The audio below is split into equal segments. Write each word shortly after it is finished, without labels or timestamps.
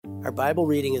Our Bible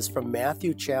reading is from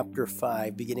Matthew chapter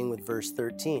 5, beginning with verse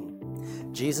 13.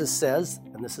 Jesus says,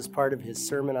 and this is part of his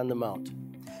Sermon on the Mount,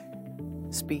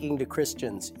 speaking to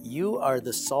Christians, "You are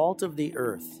the salt of the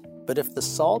earth, but if the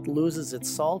salt loses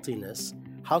its saltiness,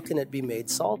 how can it be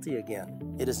made salty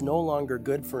again? It is no longer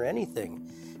good for anything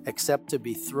except to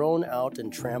be thrown out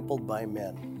and trampled by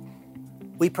men."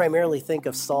 We primarily think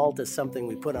of salt as something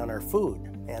we put on our food,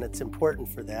 and it's important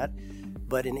for that.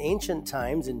 But in ancient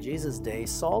times, in Jesus' day,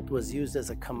 salt was used as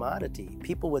a commodity.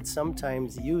 People would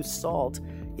sometimes use salt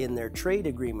in their trade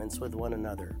agreements with one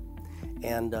another.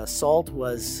 And salt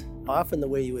was often the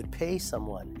way you would pay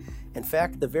someone. In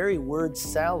fact, the very word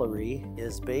salary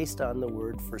is based on the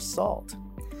word for salt.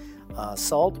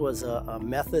 Salt was a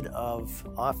method of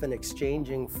often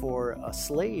exchanging for a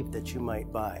slave that you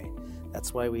might buy.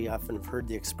 That's why we often have heard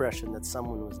the expression that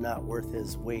someone was not worth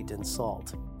his weight in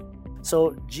salt.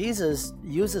 So Jesus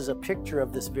uses a picture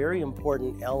of this very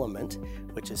important element,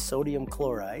 which is sodium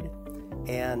chloride,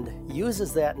 and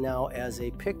uses that now as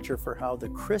a picture for how the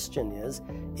Christian is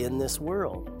in this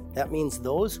world. That means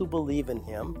those who believe in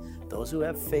him, those who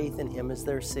have faith in him as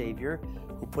their Savior,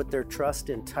 who put their trust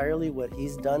entirely what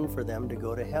he's done for them to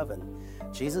go to heaven.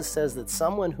 Jesus says that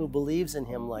someone who believes in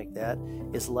him like that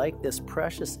is like this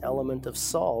precious element of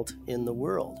salt in the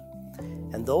world.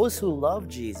 And those who love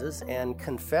Jesus and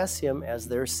confess him as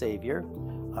their Savior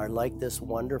are like this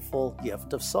wonderful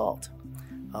gift of salt.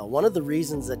 One of the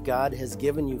reasons that God has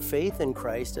given you faith in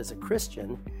Christ as a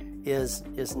Christian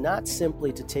is not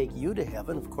simply to take you to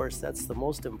heaven. Of course, that's the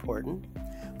most important.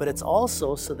 But it's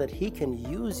also so that he can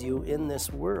use you in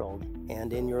this world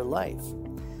and in your life.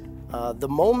 The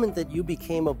moment that you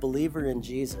became a believer in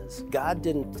Jesus, God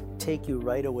didn't take you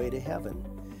right away to heaven.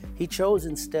 He chose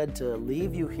instead to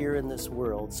leave you here in this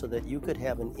world so that you could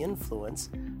have an influence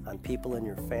on people in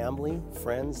your family,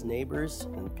 friends, neighbors,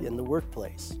 and in the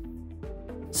workplace.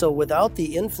 So without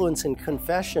the influence and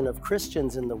confession of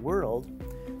Christians in the world,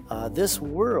 this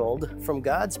world, from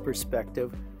God's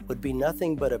perspective, would be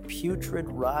nothing but a putrid,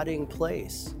 rotting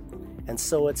place. And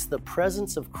so it's the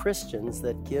presence of Christians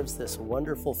that gives this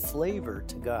wonderful flavor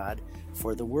to God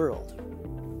for the world.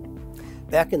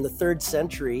 Back in the 3rd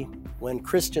century, when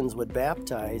Christians would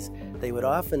baptize, they would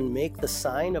often make the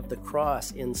sign of the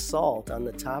cross in salt on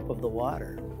the top of the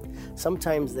water.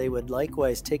 Sometimes they would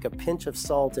likewise take a pinch of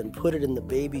salt and put it in the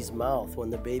baby's mouth when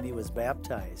the baby was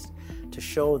baptized to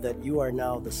show that you are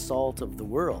now the salt of the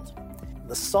world.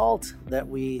 The salt that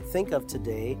we think of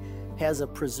today has a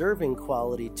preserving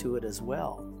quality to it as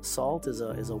well. Salt is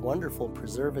a wonderful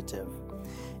preservative.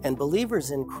 And believers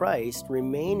in Christ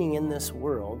remaining in this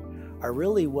world are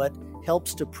really what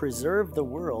helps to preserve the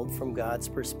world from God's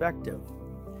perspective.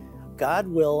 God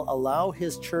will allow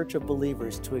his church of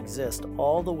believers to exist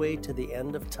all the way to the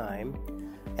end of time,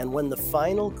 and when the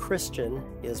final Christian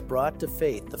is brought to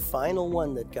faith, the final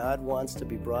one that God wants to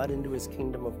be brought into his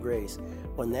kingdom of grace,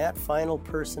 when that final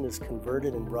person is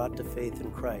converted and brought to faith in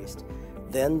Christ,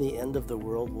 then the end of the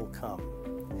world will come.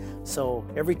 So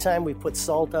every time we put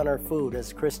salt on our food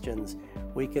as Christians,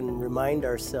 we can remind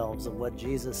ourselves of what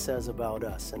Jesus says about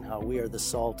us and how we are the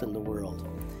salt in the world.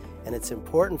 And it's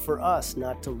important for us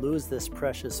not to lose this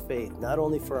precious faith, not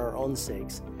only for our own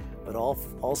sakes, but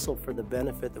also for the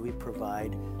benefit that we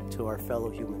provide to our fellow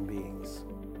human beings.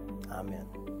 Amen.